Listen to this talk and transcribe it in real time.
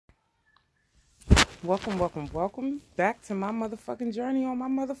Welcome back to my motherfucking journey on my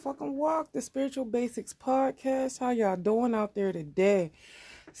motherfucking walk, the Spiritual Basics Podcast. How y'all doing out there today?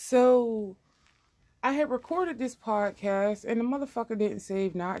 So, I had recorded this podcast and the motherfucker didn't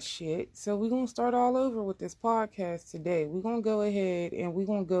save not shit. So, we're going to start all over with this podcast today. We're going to go ahead and we're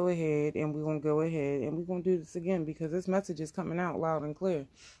going to go ahead and we're going to go ahead and we're going to do this again because this message is coming out loud and clear.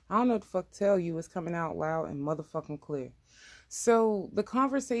 I don't know what the fuck to tell you, it's coming out loud and motherfucking clear. So the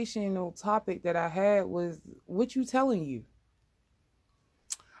conversational topic that I had was, what you telling you?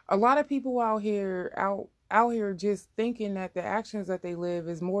 A lot of people out here just thinking that the actions that they live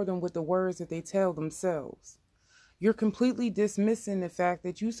is more than with the words that they tell themselves. You're completely dismissing the fact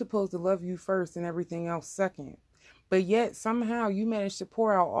that you're supposed to love you first and everything else second. But yet somehow you manage to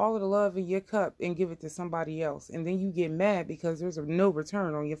pour out all of the love in your cup and give it to somebody else. And then you get mad because there's no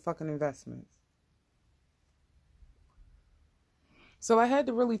return on your fucking investments. So I had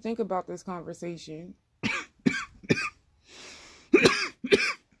to really think about this conversation.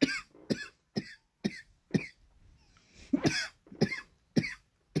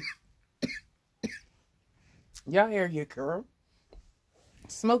 Y'all hear your girl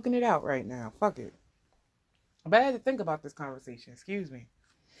smoking it out right now. Fuck it. But I had to think about this conversation. Excuse me.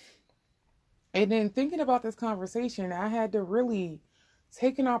 And then thinking about this conversation, I had to really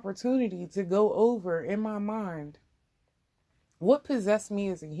take an opportunity to go over in my mind what possessed me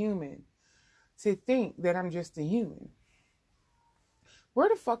as a human to think that I'm just a human. Where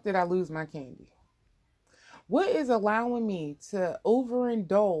the fuck did I lose my candy? What is allowing me to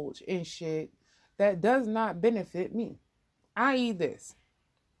overindulge in shit that does not benefit me? I.e. this.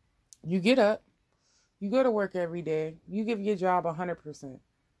 You get up, you go to work every day, you give your job 100%.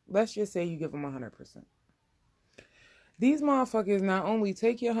 Let's just say you give them 100%. These motherfuckers not only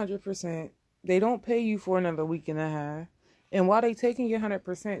take your 100%, they don't pay you for another week and a half. And while they taking your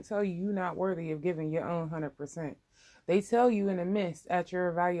 100%, tell you you're not worthy of giving your own 100%. They tell you in the midst at your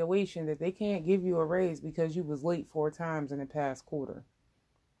evaluation that they can't give you a raise because you was late 4 times in the past quarter.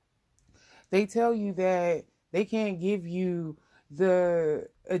 They tell you that they can't give you the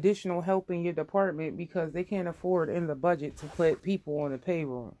additional help in your department because they can't afford in the budget to put people on the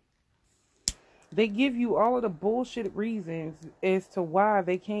payroll. They give you all of the bullshit reasons as to why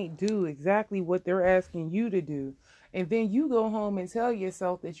they can't do exactly what they're asking you to do. And then you go home and tell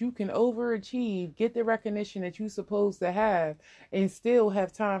yourself that you can overachieve, get the recognition that you're supposed to have, and still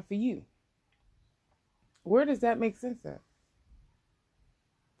have time for you. Where does that make sense at?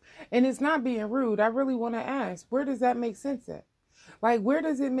 And it's not being rude. I really want to ask, where does that make sense at? Like, where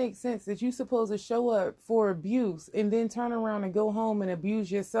does it make sense that you're supposed to show up for abuse and then turn around and go home and abuse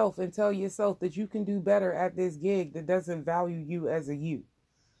yourself and tell yourself that you can do better at this gig that doesn't value you as a you?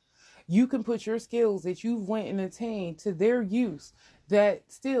 You can put your skills that you've went and attained to their use that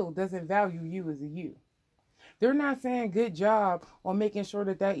still doesn't value you as a you. They're not saying good job on making sure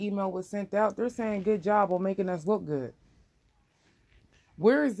that that email was sent out. They're saying good job on making us look good.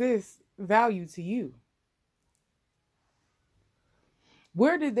 Where is this value to you?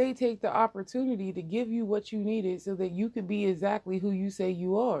 Where did they take the opportunity to give you what you needed so that you could be exactly who you say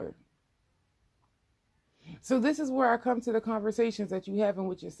you are? So this is where I come to the conversations that you having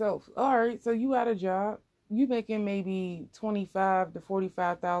with yourself. All right, so you had a job. You making maybe 25 to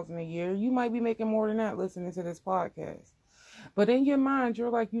 45,000 a year. You might be making more than that listening to this podcast. But in your mind,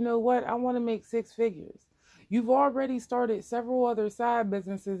 you're like, you know what? I want to make 6 figures. You've already started several other side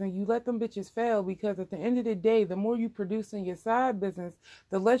businesses and you let them bitches fail because at the end of the day, the more you produce in your side business,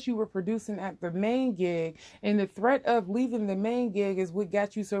 the less you were producing at the main gig. And the threat of leaving the main gig is what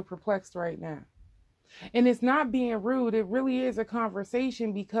got you so perplexed right now. And it's not being rude. It really is a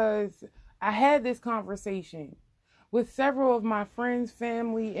conversation because I had this conversation with several of my friends,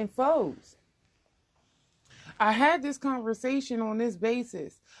 family, and foes. I had this conversation on this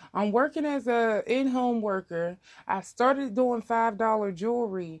basis. I'm working as a in-home worker. I started doing $5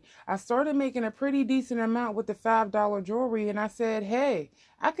 jewelry. I started making a pretty decent amount with the $5 jewelry. And I said, hey,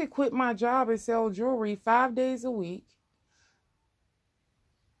 I could quit my job and sell jewelry 5 days a week.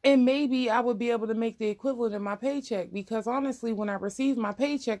 And maybe I would be able to make the equivalent of my paycheck because honestly, when I receive my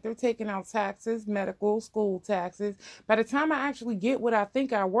paycheck, they're taking out taxes, medical, school taxes. By the time I actually get what I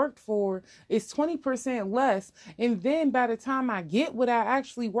think I worked for, it's 20% less. And then by the time I get what I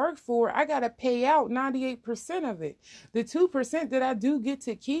actually worked for, I got to pay out 98% of it. The 2% that I do get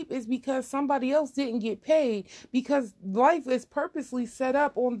to keep is because somebody else didn't get paid because life is purposely set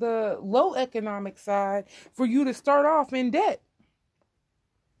up on the low economic side for you to start off in debt.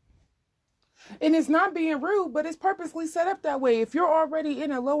 And it's not being rude, but it's purposely set up that way. If you're already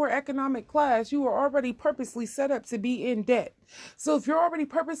in a lower economic class, you are already purposely set up to be in debt. So if you're already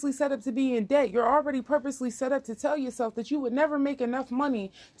purposely set up to be in debt, you're already purposely set up to tell yourself that you would never make enough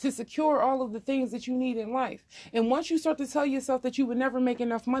money to secure all of the things that you need in life. And once you start to tell yourself that you would never make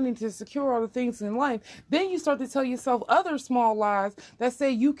enough money to secure all the things in life, then you start to tell yourself other small lies that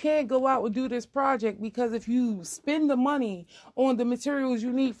say you can't go out and do this project because if you spend the money on the materials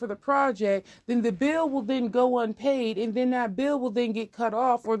you need for the project, then the bill will then go unpaid, and then that bill will then get cut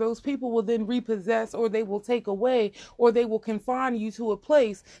off, or those people will then repossess, or they will take away, or they will confine you to a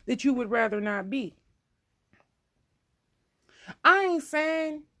place that you would rather not be. I ain't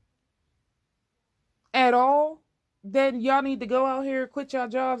saying at all that y'all need to go out here, quit your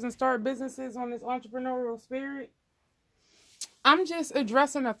jobs, and start businesses on this entrepreneurial spirit. I'm just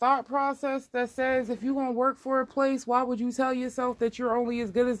addressing a thought process that says if you're going to work for a place, why would you tell yourself that you're only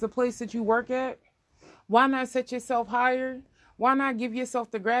as good as the place that you work at? Why not set yourself higher? Why not give yourself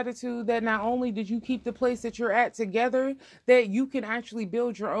the gratitude that not only did you keep the place that you're at together, that you can actually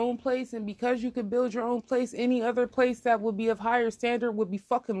build your own place, and because you can build your own place, any other place that would be of higher standard would be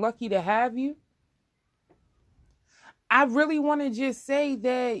fucking lucky to have you? I really want to just say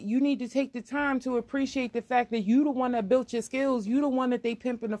that you need to take the time to appreciate the fact that you the one that built your skills. You the one that they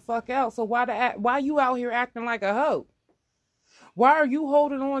pimping the fuck out. So why you out here acting like a hoe? Why are you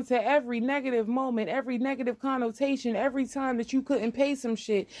holding on to every negative moment, every negative connotation, every time that you couldn't pay some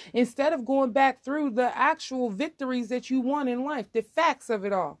shit, instead of going back through the actual victories that you won in life, the facts of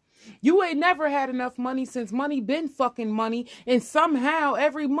it all? You ain't never had enough money since money been fucking money, and somehow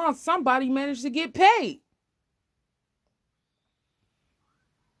every month somebody managed to get paid.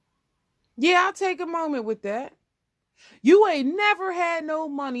 Yeah, I'll take a moment with that. You ain't never had no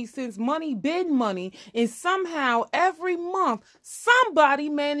money since money been money, and somehow every month somebody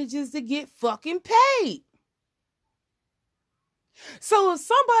manages to get fucking paid. So if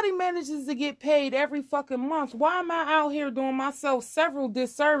somebody manages to get paid every fucking month, why am I out here doing myself several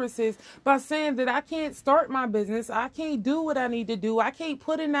disservices by saying that I can't start my business, I can't do what I need to do, I can't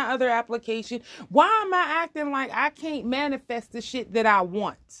put in that other application? Why am I acting like I can't manifest the shit that I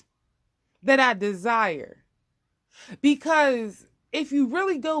want, that I desire? Because if you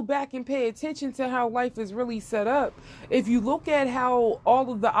really go back and pay attention to how life is really set up, if you look at how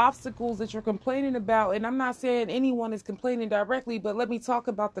all of the obstacles that you're complaining about, and I'm not saying anyone is complaining directly, but let me talk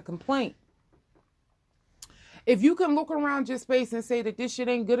about the complaint. If you can look around your space and say that this shit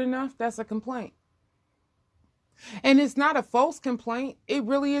ain't good enough, that's a complaint. And it's not a false complaint. It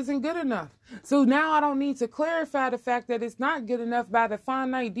really isn't good enough. So now I don't need to clarify the fact that it's not good enough by the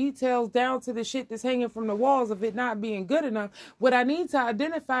finite details down to the shit that's hanging from the walls of it not being good enough. What I need to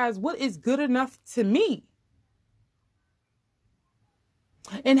identify is what is good enough to me.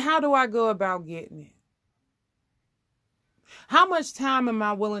 And how do I go about getting it? How much time am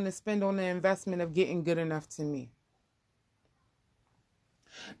I willing to spend on the investment of getting good enough to me?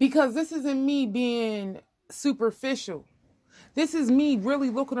 Because this isn't me being superficial. This is me really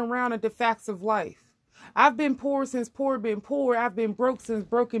looking around at the facts of life. I've been poor since poor been poor. I've been broke since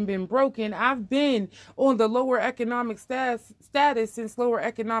broken been broken. I've been on the lower economic status since lower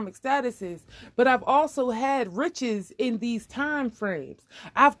economic statuses. But I've also had riches in these time frames.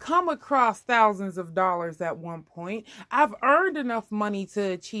 I've come across thousands of dollars at one point. I've earned enough money to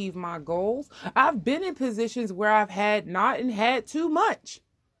achieve my goals. I've been in positions where I've had not and had too much.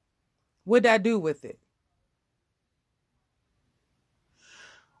 What'd I do with it?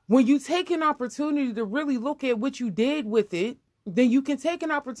 When you take an opportunity to really look at what you did with it, then you can take an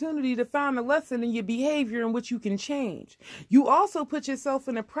opportunity to find a lesson in your behavior in which you can change. You also put yourself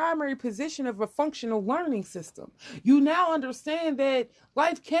in a primary position of a functional learning system. You now understand that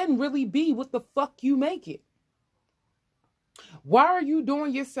life can really be what the fuck you make it. Why are you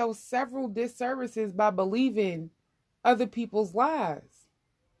doing yourself several disservices by believing other people's lies?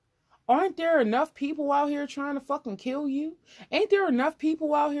 Aren't there enough people out here trying to fucking kill you? Ain't there enough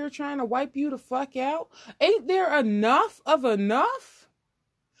people out here trying to wipe you the fuck out? Ain't there enough of enough?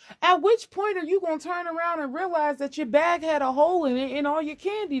 At which point are you going to turn around and realize that your bag had a hole in it and all your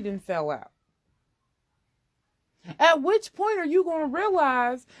candy done fell out? At which point are you going to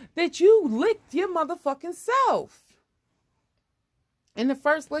realize that you licked your motherfucking self? And the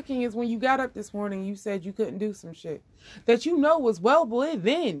first licking is when you got up this morning, you said you couldn't do some shit that you know was well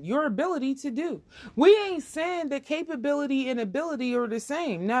within your ability to do. We ain't saying that capability and ability are the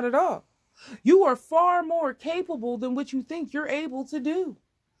same. Not at all. You are far more capable than what you think you're able to do.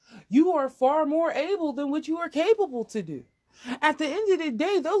 You are far more able than what you are capable to do. At the end of the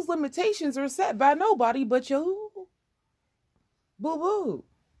day, those limitations are set by nobody but you. Boo-boo.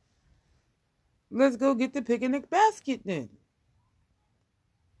 Let's go get the picnic basket then.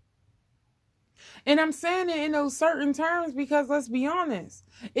 And I'm saying it in those certain terms because let's be honest.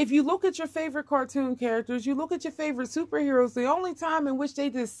 If you look at your favorite cartoon characters, you look at your favorite superheroes, the only time in which they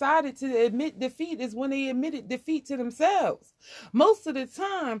decided to admit defeat is when they admitted defeat to themselves. Most of the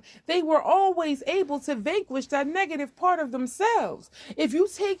time, they were always able to vanquish that negative part of themselves. If you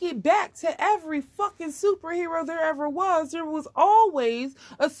take it back to every fucking superhero there ever was always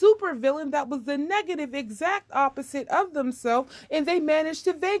a supervillain that was the negative exact opposite of themselves, and they managed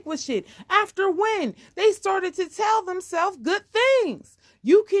to vanquish it. After when? They started to tell themselves good things.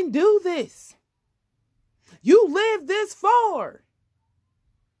 You can do this. You live this far.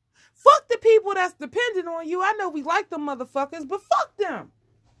 Fuck the people that's dependent on you. I know we like them motherfuckers, but fuck them.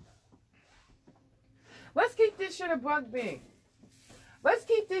 Let's keep this shit a buck big. Let's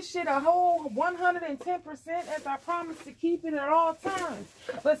keep this shit a whole 110% as I promised to keep it at all times.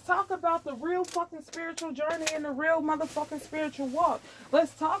 Let's talk about the real fucking spiritual journey and the real motherfucking spiritual walk.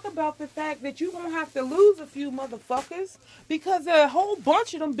 Let's talk about the fact that you're going to have to lose a few motherfuckers because a whole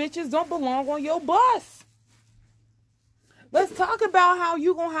bunch of them bitches don't belong on your bus. Let's talk about how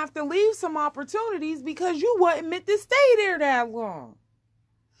you're going to have to leave some opportunities because you wasn't meant to stay there that long.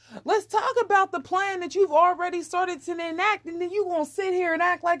 Let's talk about the plan that you've already started to enact, and then you gonna sit here and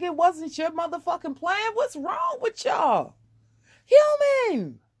act like it wasn't your motherfucking plan. What's wrong with y'all?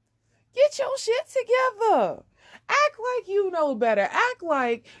 Human, get your shit together. Act like you know better. Act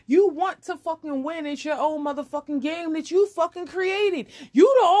like you want to fucking win at your own motherfucking game that you fucking created.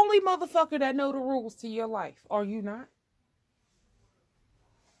 You the only motherfucker that know the rules to your life. Are you not?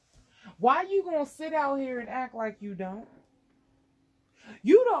 Why you gonna sit out here and act like you don't?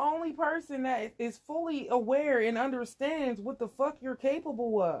 You the only person that is fully aware and understands what the fuck you're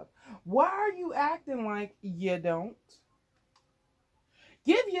capable of. Why are you acting like you don't?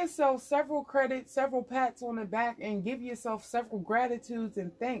 Give yourself several credits, several pats on the back, and give yourself several gratitudes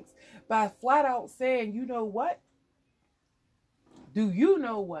and thanks by flat out saying, you know what? Do you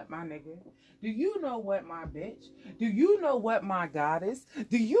know what, my nigga? Do you know what, my bitch? Do you know what, my goddess?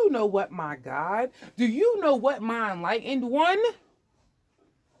 Do you know what, my God? Do you know what, my enlightened one?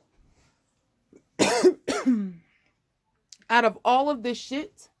 Out of all of this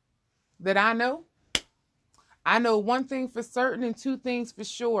shit that I know one thing for certain and two things for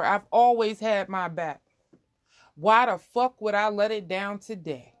sure. I've always had my back. Why the fuck would I let it down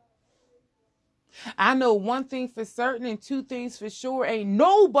today? I know one thing for certain and two things for sure. Ain't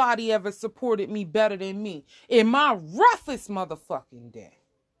nobody ever supported me better than me in my roughest motherfucking day.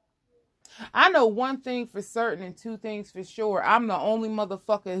 I know one thing for certain and two things for sure. I'm the only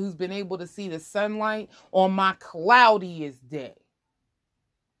motherfucker who's been able to see the sunlight on my cloudiest day.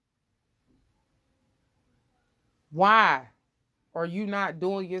 Why are you not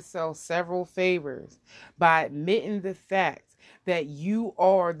doing yourself several favors by admitting the fact that you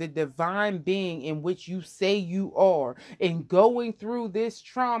are the divine being in which you say you are, and going through this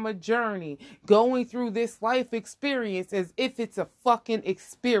trauma journey, going through this life experience as if it's a fucking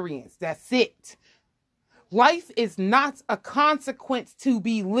experience? That's it. Life is not a consequence to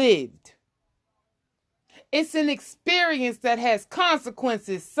be lived. It's an experience that has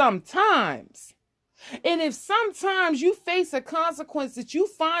consequences sometimes. And if sometimes you face a consequence that you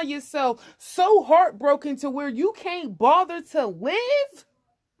find yourself so heartbroken to where you can't bother to live,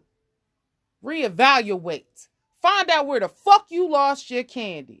 reevaluate. Find out where the fuck you lost your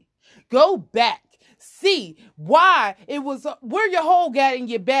candy. Go back. See why it was where your hole got in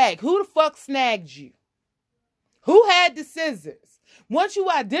your bag. Who the fuck snagged you? Who had the scissors? Once you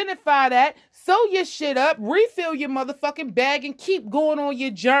identify that, sew your shit up, refill your motherfucking bag, and keep going on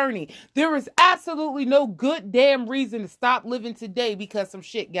your journey. There is absolutely no good damn reason to stop living today because some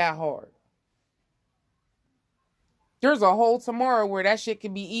shit got hard. There's a whole tomorrow where that shit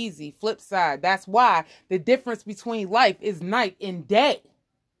can be easy. Flip side. That's why the difference between life is night and day.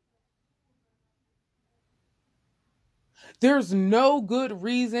 There's no good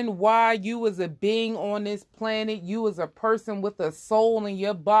reason why you as a being on this planet, you as a person with a soul in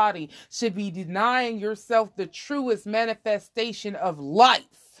your body, should be denying yourself the truest manifestation of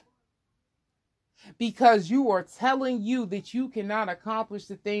life. Because you are telling you that you cannot accomplish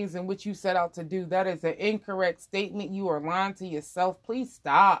the things in which you set out to do. That is an incorrect statement. You are lying to yourself. Please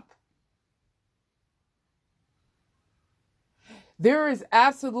stop. There is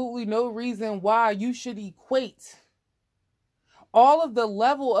absolutely no reason why you should equate all of the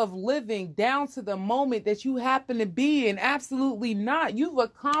level of living down to the moment that you happen to be in. Absolutely not. You've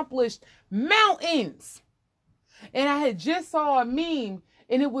accomplished mountains. And I had just saw a meme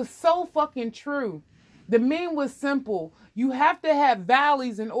and it was so fucking true. The meme was simple. You have to have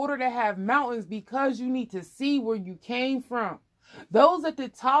valleys in order to have mountains because you need to see where you came from. Those at the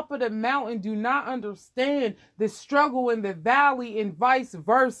top of the mountain do not understand the struggle in the valley and vice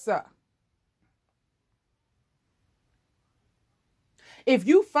versa. If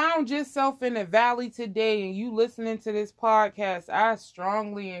you found yourself in a valley today and you listening to this podcast, I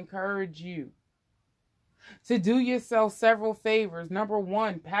strongly encourage you to do yourself several favors. Number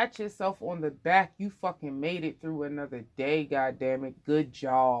one, pat yourself on the back. You fucking made it through another day, goddammit. Good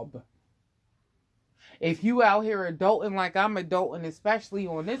job. If you out here adulting like I'm adulting, especially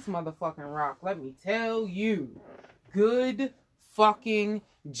on this motherfucking rock, let me tell you, good fucking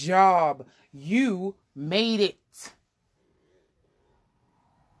job. You made it.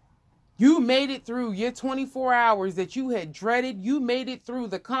 You made it through your 24 hours that you had dreaded. You made it through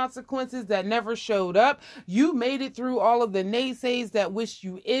the consequences that never showed up. You made it through all of the naysays that wished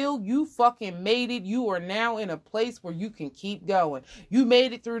you ill. You fucking made it. You are now in a place where you can keep going. You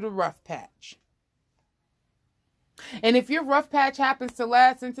made it through the rough patch. And if your rough patch happens to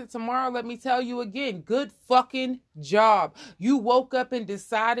last into tomorrow, let me tell you again, good fucking job. You woke up and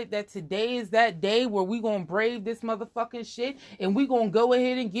decided that today is that day where we gonna brave this motherfucking shit and we gonna go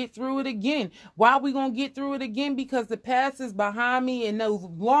ahead and get through it again. Why we gonna get through it again? Because the past is behind me and no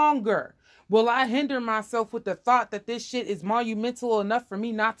longer will I hinder myself with the thought that this shit is monumental enough for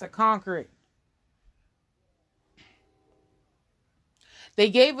me not to conquer it. They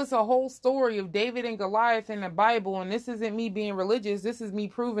gave us a whole story of David and Goliath in the Bible, and this isn't me being religious. This is me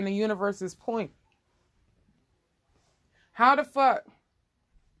proving the universe's point. How the fuck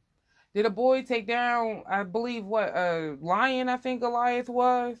did a boy take down, I believe, a lion, I think Goliath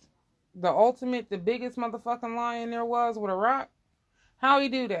was? The ultimate, the biggest motherfucking lion there was with a rock? How he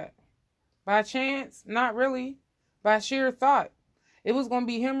do that? By chance? Not really. By sheer thought. It was going to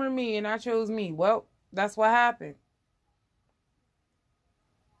be him or me, and I chose me. Well, that's what happened.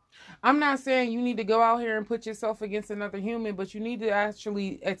 I'm not saying you need to go out here and put yourself against another human, but you need to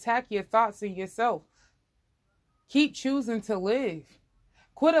actually attack your thoughts and yourself. Keep choosing to live.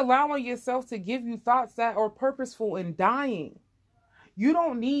 Quit allowing yourself to give you thoughts that are purposeful in dying. You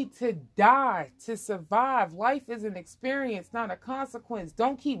don't need to die to survive. Life is an experience, not a consequence.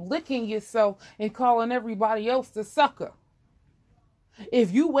 Don't keep licking yourself and calling everybody else the sucker.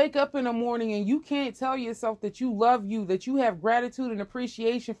 If you wake up in the morning and you can't tell yourself that you love you, that you have gratitude and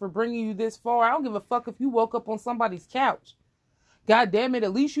appreciation for bringing you this far, I don't give a fuck if you woke up on somebody's couch. God damn it,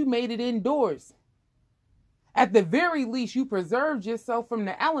 at least you made it indoors. At the very least, you preserved yourself from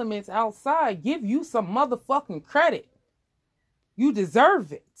the elements outside. Give you some motherfucking credit. You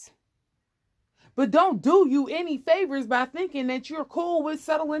deserve it. But don't do you any favors by thinking that you're cool with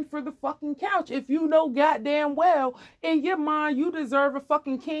settling for the fucking couch. If you know goddamn well, in your mind, you deserve a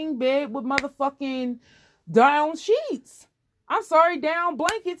fucking king bed with motherfucking down sheets. I'm sorry, down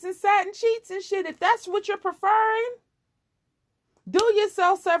blankets and satin sheets and shit. If that's what you're preferring, do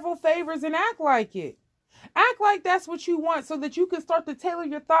yourself several favors and act like it. Act like that's what you want so that you can start to tailor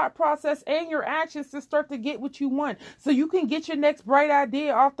your thought process and your actions to start to get what you want. So you can get your next bright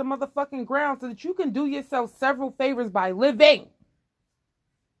idea off the motherfucking ground so that you can do yourself several favors by living.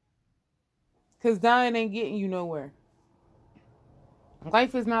 Because dying ain't getting you nowhere.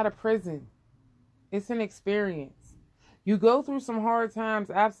 Life is not a prison. It's an experience. You go through some hard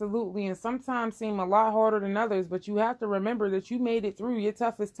times, absolutely, and sometimes seem a lot harder than others, but you have to remember that you made it through your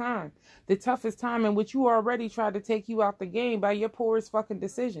toughest time. The toughest time in which you already tried to take you out the game by your poorest fucking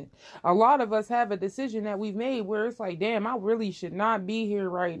decision. A lot of us have a decision that we've made where it's like, damn, I really should not be here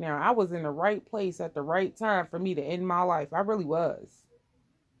right now. I was in the right place at the right time for me to end my life. I really was.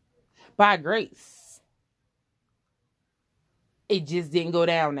 By grace. It just didn't go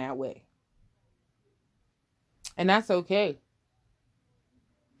down that way. And that's okay.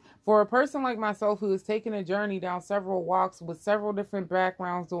 For a person like myself who has taken a journey down several walks with several different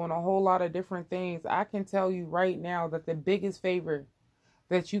backgrounds, doing a whole lot of different things, I can tell you right now that the biggest favor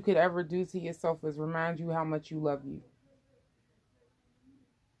that you could ever do to yourself is remind you how much you love you.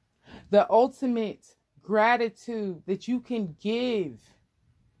 The ultimate gratitude that you can give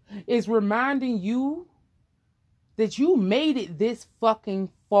is reminding you that you made it this fucking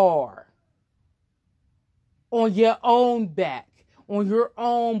far. On your own back, on your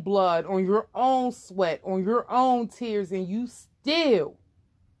own blood, on your own sweat, on your own tears, and you still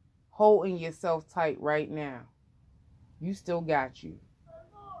holding yourself tight right now. You still got you.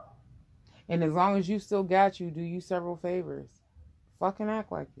 And as long as you still got you, do you several favors. Fucking act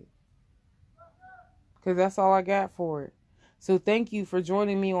like it. Because that's all I got for it. So thank you for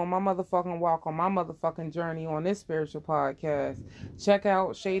joining me on my motherfucking walk, on my motherfucking journey on this spiritual podcast. Check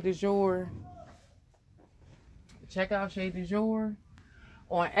out Shade du Jour. Check out Shade du Jour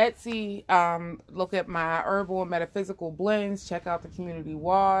On Etsy, look at my herbal and metaphysical blends. Check out the community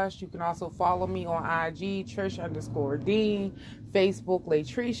wash. You can also follow me on IG, Trish_Dean, Facebook,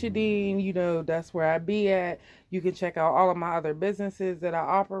 Latricia Dean. You know, that's where I be at. You can check out all of my other businesses that I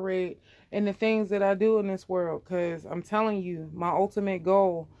operate and the things that I do in this world. Because I'm telling you, my ultimate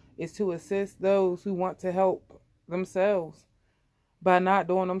goal is to assist those who want to help themselves by not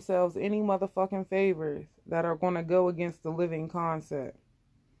doing themselves any motherfucking favors that are going to go against the living concept.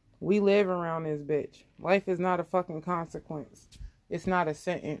 We live around this bitch. Life is not a fucking consequence. It's not a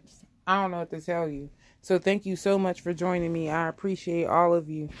sentence. I don't know what to tell you. So thank you so much for joining me. I appreciate all of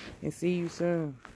you and see you soon.